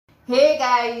Hey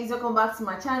guys, welcome back to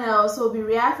my channel. So we'll be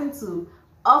reacting to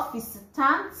Officer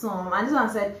Tantum, and this one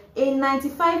said a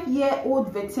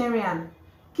 95-year-old veteran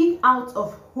kicked out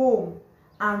of home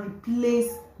and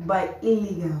replaced by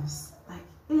illegals. Like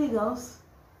illegals?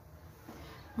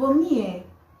 But me,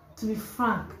 to be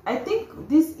frank, I think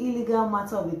this illegal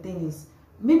matter of the thing is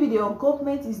maybe your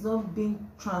government is not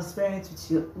being transparent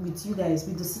with you guys,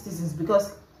 with the citizens,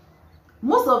 because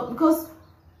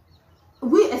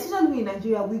especially we in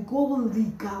Nigeria, we go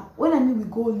legal. When I mean we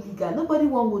go legal, nobody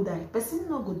won't go die. Person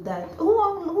not go die. Who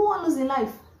want lose in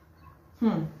life?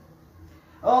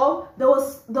 Oh, there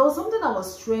was something that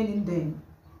was trending then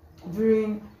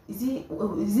during is it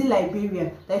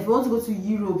Liberia, that if you want to go to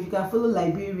Europe you can follow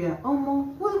Liberia.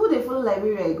 Who they follow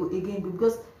Liberia again?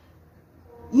 Because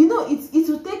you know it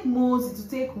will take months, it will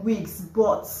take weeks,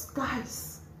 but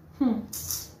guys,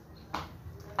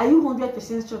 are you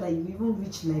 100% sure that you even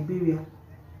reach Liberia?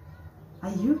 Are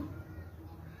you?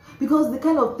 Because the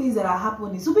kind of things that are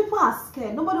happening, so people are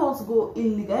scared. Nobody wants to go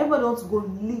illegal. Everybody wants to go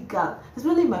legal.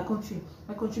 Especially in my country,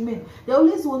 my countrymen, they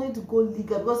always wanted to go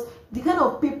legal because the kind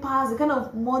of papers, the kind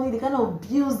of money, the kind of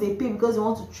bills they pay because they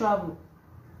want to travel.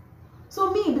 So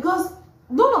me, because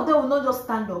none of them will not just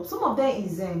stand up. Some of them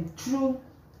is through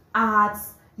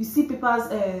arts. You see papers,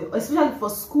 especially for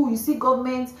school, you see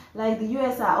governments like the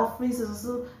US are offering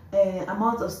also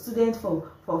amount of students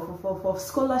for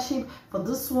scholarship, for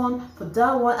this one, for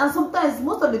that one, and sometimes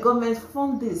most of the governments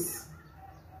fund this.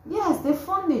 Yes, they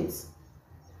fund it.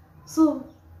 So,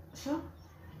 sure,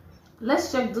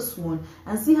 let's check this one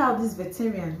and see how this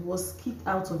veteran was kicked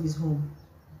out of his home.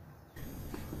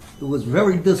 It was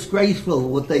very disgraceful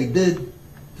what they did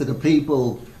to the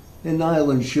people in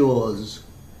Island Shores.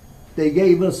 They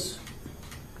gave us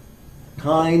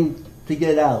time to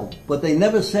get out, but they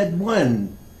never said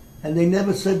when, and they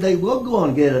never said they were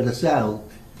going to get us out.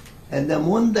 And then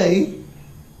one day,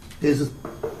 there's a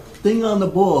thing on the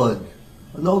board,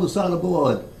 a notice on the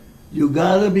board, you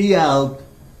gotta be out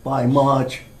by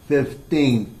March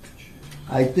 15th.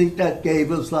 I think that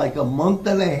gave us like a month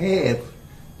and a half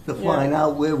to find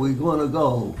out where we're gonna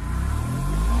go.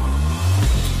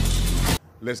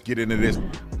 Let's get into this.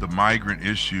 The migrant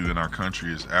issue in our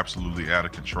country is absolutely out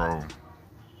of control.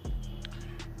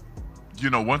 You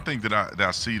know, one thing that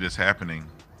I see that's happening,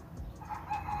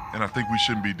 and I think we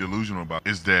shouldn't be delusional about,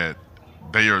 is that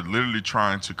they are literally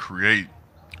trying to create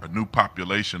a new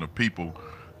population of people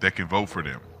that can vote for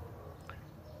them.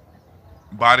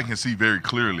 Biden can see very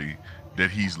clearly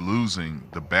that he's losing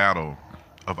the battle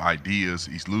of ideas.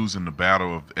 He's losing the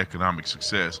battle of economic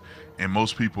success, and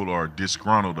most people are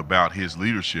disgruntled about his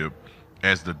leadership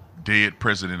as the dead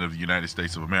president of the United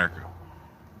States of America,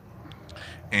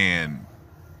 and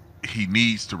he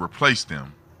needs to replace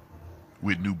them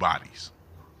with new bodies.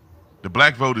 The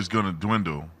black vote is going to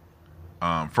dwindle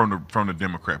from the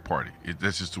Democrat Party.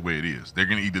 That's just the way it is. They're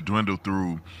going to either dwindle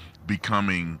through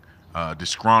becoming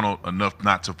disgruntled enough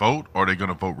not to vote, or they're going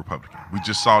to vote Republican. We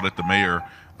just saw that the mayor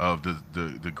of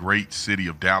the great city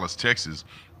of Dallas, Texas,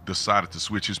 decided to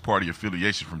switch his party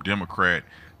affiliation from Democrat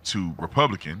to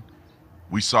Republican.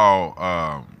 We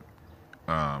saw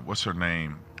what's her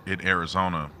name in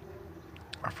Arizona?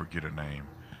 I forget her name.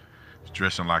 She's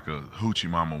dressing like a hoochie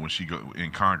mama when she go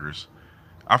in Congress.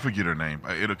 I forget her name.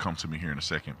 It'll come to me here in a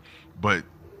second. But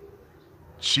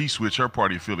she switched her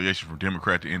party affiliation from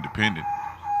Democrat to Independent.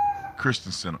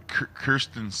 Kirsten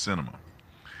Sinema.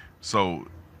 So,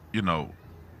 you know,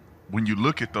 when you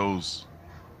look at those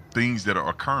things that are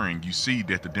occurring, you see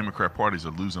that the Democrat parties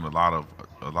are losing a lot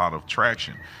of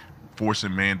traction,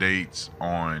 forcing mandates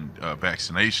on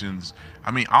vaccinations. I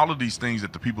mean, all of these things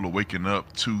that the people are waking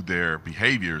up to their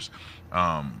behaviors,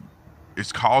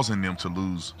 it's causing them to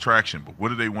lose traction. But what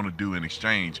do they want to do in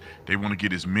exchange? They want to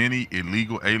get as many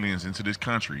illegal aliens into this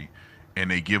country, and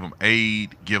they give them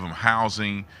aid, give them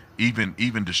housing,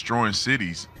 even destroying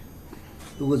cities.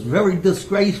 It was very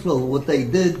disgraceful what they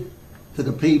did to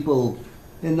the people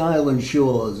in Island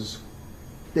Shores.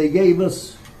 They gave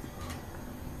us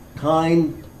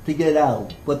time to get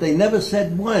out, but they never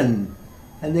said when,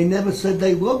 and they never said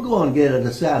they were going to get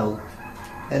us out.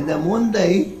 And then one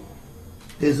day,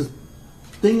 there's a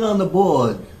thing on the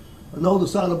board, a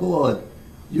notice on the board,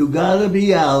 you gotta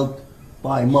be out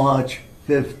by March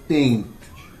 15th.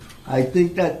 I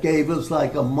think that gave us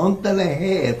like a month and a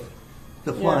half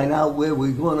to find out where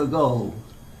we're gonna go.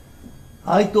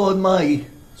 I thought my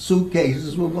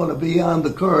suitcases were going to be on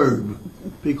the curb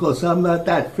because I'm not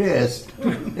that fast.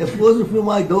 If it wasn't for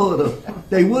my daughter,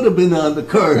 they would have been on the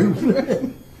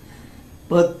curb.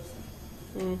 But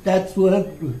that's what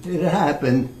it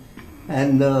happened,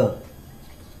 and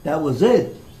that was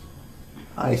it.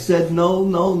 I said, no,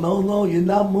 no, no, no, you're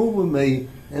not moving me.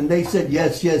 And they said,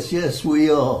 yes, yes, yes, we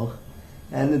are.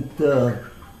 And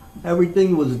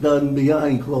everything was done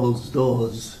behind closed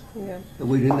doors. Yeah.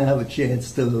 We didn't have a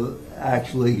chance to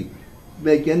actually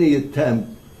make any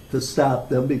attempt to stop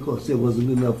them because there wasn't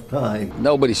enough time.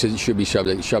 Nobody should be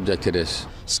subject to this.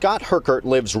 Scott Herkert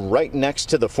lives right next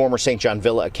to the former St. John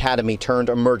Villa Academy turned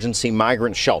emergency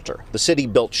migrant shelter. The city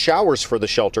built showers for the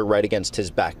shelter right against his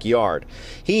backyard.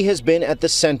 He has been at the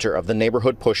center of the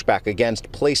neighborhood pushback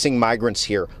against placing migrants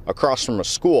here across from a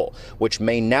school, which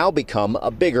may now become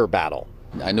a bigger battle.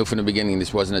 I knew from the beginning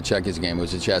this wasn't a checkers game, it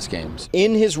was a chess game.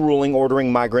 In his ruling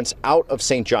ordering migrants out of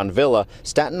St. John Villa,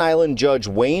 Staten Island Judge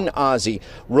Wayne Ozzie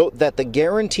wrote that the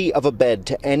guarantee of a bed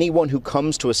to anyone who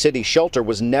comes to a city shelter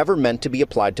was never meant to be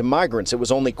applied to migrants. It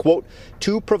was only, quote,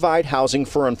 to provide housing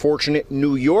for unfortunate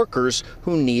New Yorkers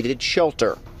who needed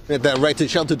shelter. That right to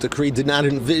shelter decree did not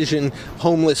envision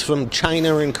homeless from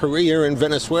China and Korea and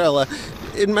Venezuela.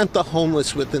 It meant the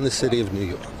homeless within the city of New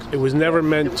York. It was never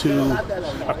meant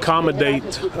to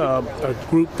accommodate a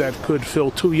group that could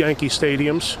fill 2 Yankee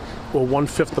stadiums, or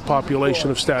 1/5 the population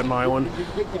of Staten Island,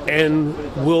 and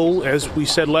will, as we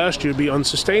said last year, be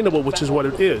unsustainable, which is what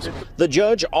it is. The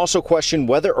judge also questioned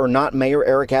whether or not Mayor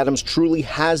Eric Adams truly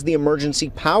has the emergency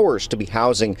powers to be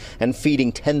housing and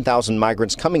feeding 10,000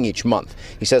 migrants coming each month.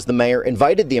 He says the mayor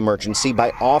invited the emergency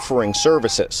by offering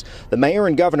services. The mayor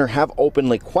and governor have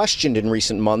openly questioned in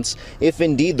recent months if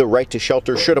indeed the right to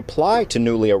shelter should apply to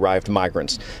newly arrived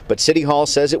migrants. But City Hall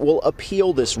says it will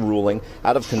appeal this ruling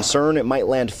out of concern it might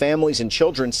land families and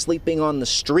children sleeping on the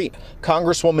street.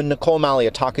 Congresswoman Nicole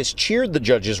Malliotakis cheered the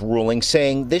judge's ruling,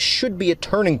 saying this should be a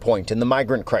turning point in the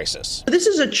migrant crisis. This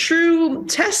is a true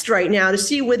test right now to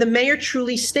see where the mayor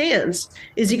truly stands.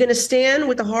 Is he going to stand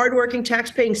with the hardworking,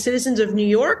 taxpaying citizens of New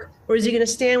York, or is he going to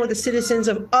stand with the citizens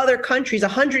of other countries,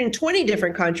 120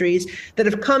 different countries that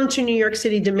have come to New York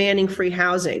City demanding free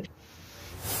housing?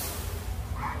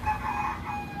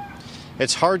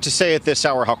 It's hard to say at this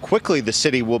hour how quickly the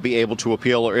city will be able to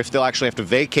appeal, or if they'll actually have to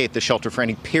vacate the shelter for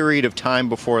any period of time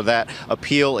before that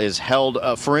appeal is held.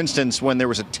 For instance, when there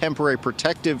was a temporary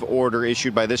protective order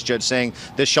issued by this judge saying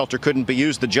this shelter couldn't be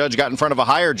used, the judge got in front of a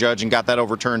higher judge and got that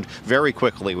overturned very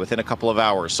quickly within a couple of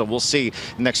hours. So we'll see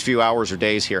in the next few hours or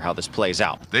days here how this plays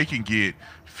out. They can get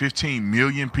 15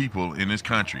 million people in this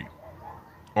country,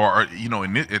 or, you know,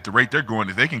 at the rate they're going,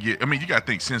 if they can get, I mean, you got to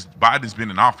think, since Biden's been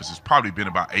in office, it's probably been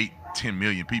about 8-10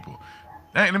 million people.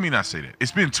 Let me not say that.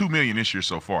 It's been 2 million this year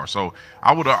so far. So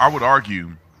I would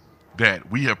argue that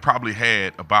we have probably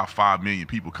had about 5 million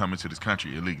people come into this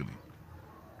country illegally.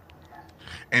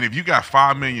 And if you got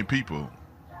 5 million people,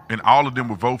 and all of them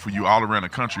will vote for you all around the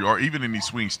country, or even in these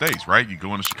swing states, right? You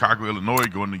go into Chicago, Illinois,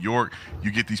 go to New York,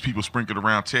 you get these people sprinkled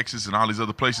around Texas and all these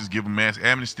other places, give them mass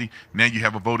amnesty. Now you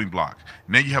have a voting block.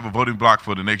 Now you have a voting block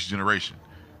for the next generation.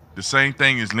 The same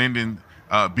thing as Lyndon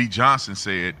B. Johnson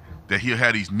said, that he'll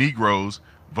have these Negroes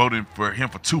voting for him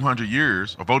for 200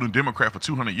 years, or voting Democrat for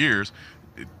 200 years.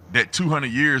 That 200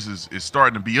 years is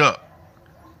starting to be up.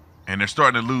 And they're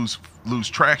starting to lose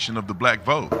traction of the black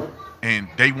vote. And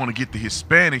they want to get the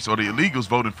Hispanics or the illegals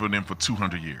voting for them for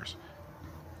 200 years.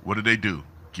 What do?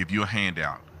 Give you a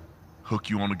handout, hook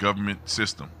you on the government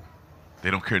system. They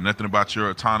don't care nothing about your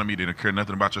autonomy. They don't care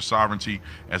nothing about your sovereignty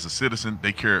as a citizen.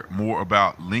 They care more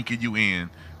about linking you in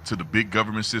to the big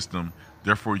government system.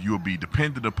 Therefore, you will be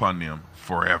dependent upon them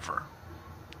forever.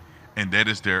 And that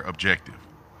is their objective.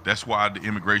 That's why the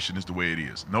immigration is the way it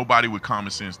is. Nobody with common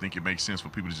sense think it makes sense for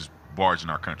people to just barge in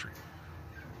our country.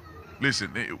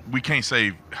 Listen, we can't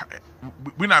save,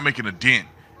 we're not making a dent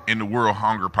in the world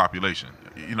hunger population,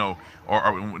 you know,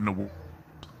 or in the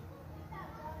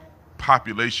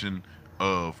population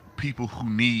of people who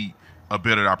need a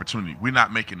better opportunity. We're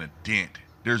not making a dent.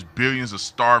 There's billions of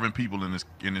starving people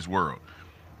in this world.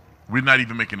 We're not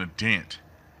even making a dent.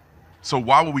 So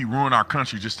why would we ruin our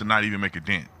country just to not even make a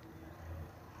dent?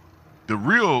 The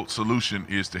real solution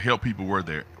is to help people where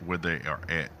they are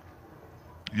at.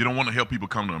 You don't want to help people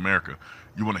come to America.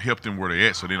 You want to help them where they're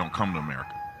at so they don't come to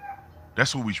America.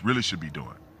 That's what we really should be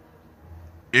doing,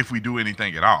 if we do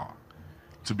anything at all.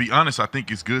 To be honest, I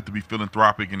think it's good to be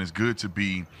philanthropic, and it's good to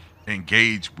be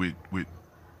engaged with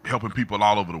helping people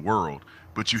all over the world.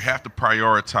 But you have to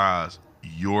prioritize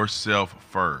yourself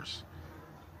first.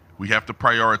 We have to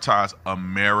prioritize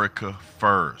America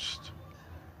first.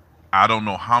 I don't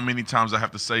know how many times I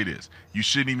have to say this. You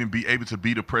shouldn't even be able to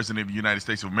be the president of the United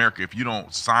States of America if you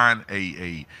don't sign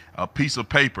a piece of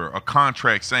paper, a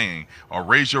contract saying, or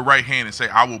raise your right hand and say,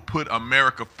 I will put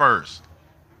America first.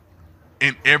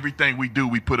 In everything we do,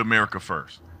 we put America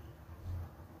first.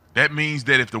 That means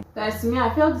that if the guys, to me,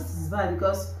 I feel this is bad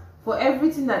because for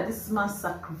everything that this man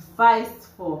sacrificed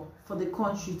for the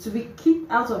country, to be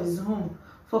kicked out of his home,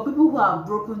 for people who have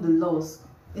broken the laws,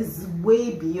 is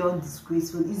way beyond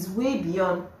disgraceful. Is way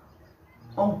beyond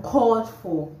uncalled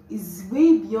for. Is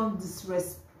way beyond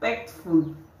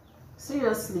disrespectful.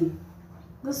 Seriously,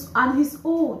 and he's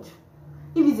old.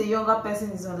 If he's a younger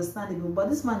person, it's understandable, but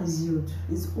this man is old.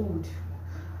 He's old.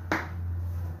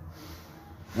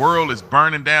 world is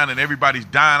burning down and everybody's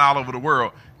dying all over the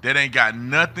world, that ain't got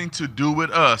nothing to do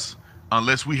with us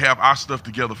unless we have our stuff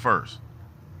together first.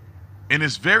 And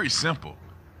it's very simple.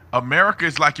 America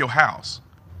is like your house.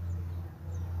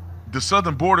 The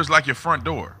southern border is like your front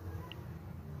door.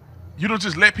 You don't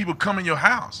just let people come in your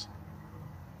house.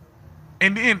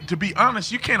 And then, to be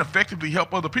honest, you can't effectively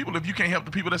help other people if you can't help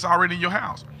the people that's already in your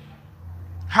house.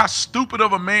 How stupid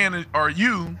of a man are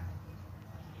you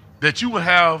that you would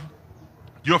have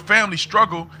your family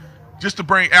struggle just to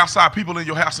bring outside people in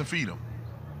your house and feed them?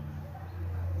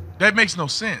 That makes no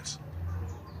sense.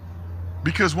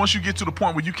 Because once you get to the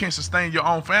point where you can't sustain your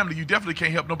own family, you definitely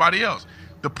can't help nobody else.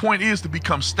 The point is to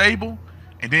become stable,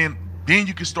 and then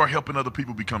you can start helping other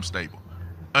people become stable.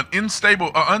 An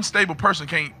unstable person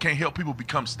can't help people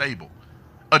become stable.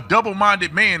 A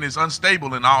double-minded man is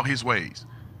unstable in all his ways.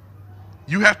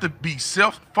 You have to be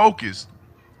self-focused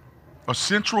or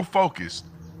central focused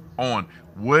on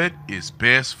what is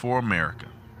best for America.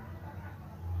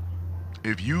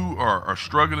 If you are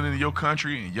struggling in your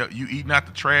country and you eating out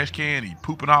the trash can and you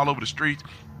pooping all over the streets,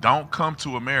 don't come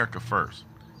to America first.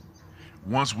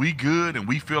 Once we good and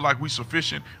we feel like we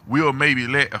sufficient, we'll maybe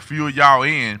let a few of y'all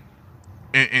in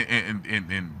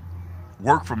and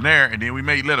work from there, and then we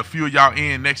may let a few of y'all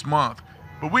in next month.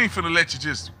 But we ain't finna let you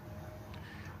just...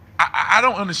 I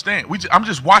don't understand. I'm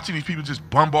just watching these people just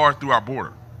bombard through our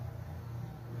border.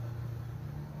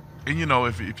 And you know,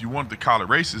 if you wanted to call it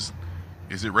racist,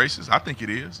 is it racist? I think it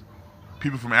is.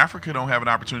 People from Africa don't have an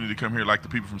opportunity to come here like the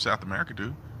people from South America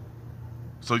do.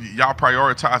 So y'all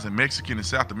prioritizing Mexican and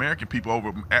South American people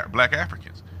over black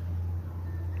Africans.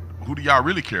 Who do y'all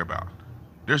really care about?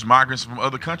 There's migrants from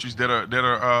other countries that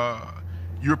are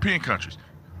European countries.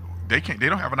 They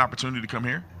don't have an opportunity to come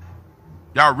here.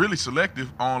 Y'all really selective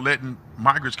on letting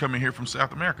migrants come in here from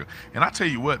South America. And I tell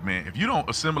you what, man, if you don't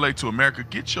assimilate to America,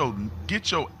 get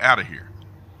your out of here.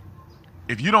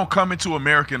 If you don't come into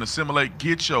America and assimilate,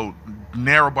 get your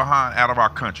narrow behind out of our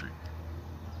country.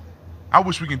 I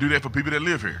wish we can do that for people that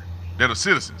live here, that are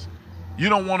citizens. You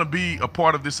don't want to be a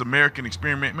part of this American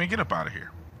experiment, man, get up out of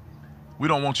here. We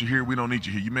don't want you here. We don't need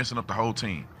you here. You're messing up the whole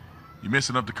team. You're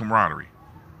messing up the camaraderie.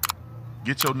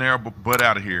 Get your narrow butt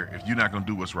out of here if you're not going to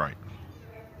do what's right.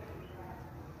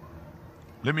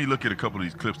 Let me look at a couple of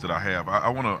these clips that I have. I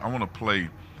want to play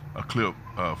a clip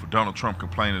for Donald Trump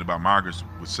complaining about migrants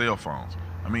with cell phones.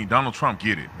 I mean, Donald Trump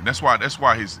get it, and that's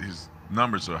why his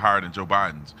numbers are higher than Joe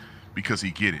Biden's, because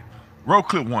he get it. Roll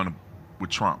clip one with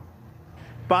Trump.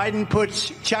 Biden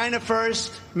puts China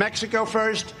first, Mexico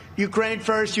first, Ukraine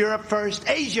first, Europe first,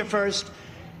 Asia first,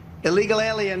 illegal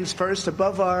aliens first,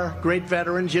 above our great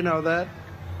veterans. You know that.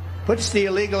 Puts the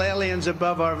illegal aliens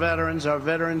above our veterans. Our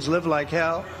veterans live like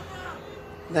hell.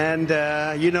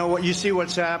 And you know what? You see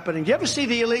what's happening. Do you ever see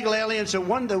the illegal aliens? The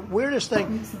weirdest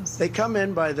thing, they come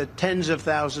in by the tens of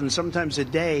thousands, sometimes a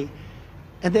day,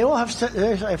 and they all have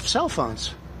cell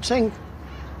phones. I'm saying,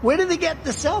 where did they get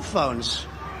the cell phones?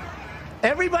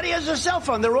 Everybody has a cell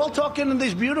phone. They're all talking on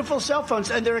these beautiful cell phones,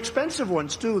 and they're expensive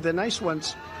ones too. They're nice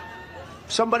ones.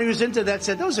 Somebody who's into that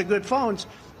said those are good phones.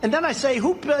 And then I say,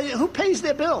 who pays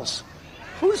their bills?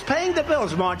 Who's paying the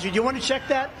bills, Margie? Do you want to check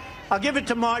that? I'll give it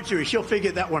to Marjorie. She'll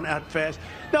figure that one out fast.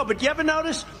 No, but you ever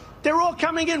notice? They're all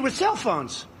coming in with cell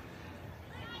phones.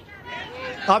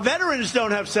 Our veterans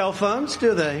don't have cell phones,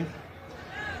 do they?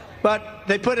 But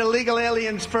they put illegal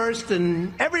aliens first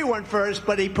and everyone first,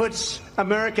 but he puts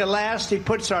America last. He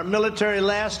puts our military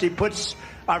last. He puts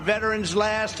our veterans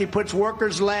last. He puts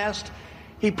workers last.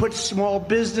 He puts small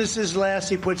businesses last.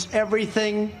 He puts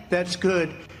everything that's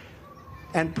good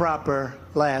and proper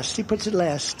last. He puts it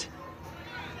last.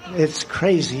 It's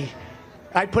crazy.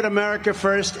 I put America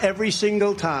first every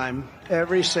single time.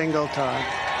 Every single time.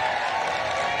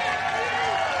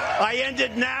 I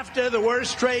ended NAFTA, the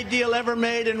worst trade deal ever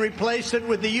made, and replaced it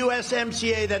with the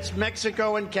USMCA, that's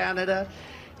Mexico and Canada.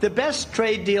 The best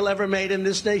trade deal ever made in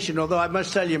this nation, although I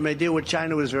must tell you, my deal with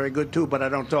China was very good too, but I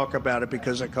don't talk about it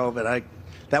because of COVID.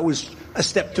 That was a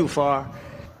step too far.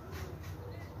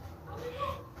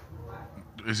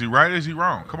 Is he right or is he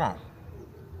wrong? Come on.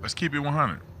 Let's keep it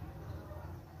 100.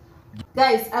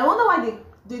 Guys, I wonder why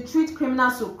they treat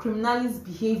criminals or criminals'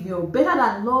 behavior better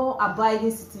than law-abiding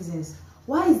citizens.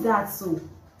 Why is that so?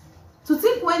 To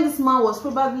think when this man was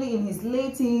probably in his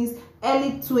late teens,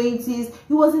 early 20s,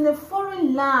 he was in a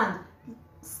foreign land,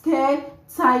 scared,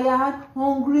 tired,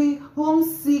 hungry,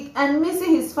 homesick, and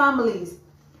missing his families.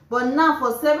 But now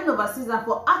for serving overseas and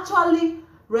for actually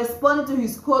responding to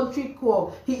his country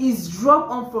call, he is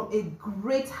dropped on from a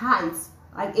great height,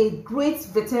 like a great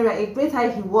veteran, a great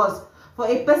height he was, for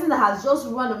a person that has just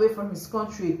run away from his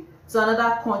country to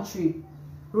another country,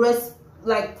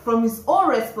 like from his own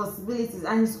responsibilities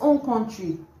and his own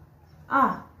country.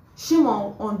 Shame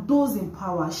on those in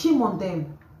power. Shame on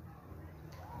them.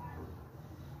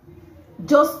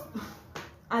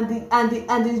 And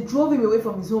they drove him away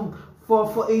from his home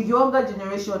for a younger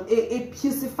generation, a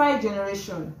pussified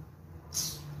generation.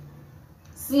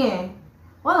 See,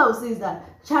 what I would say is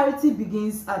that charity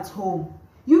begins at home.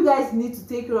 You guys need to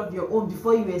take care of your own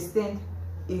before you extend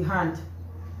a hand.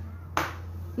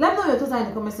 Let me know your thoughts in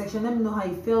the comment section. Let me know how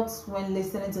you felt when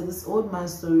listening to this old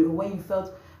man's story, or when you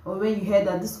felt, or when you heard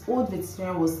that this old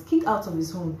veteran was kicked out of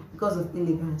his home because of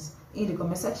immigrants. In the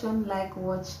comment section, like,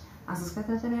 watch, and subscribe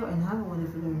to the channel, and have a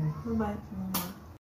wonderful day. Bye bye.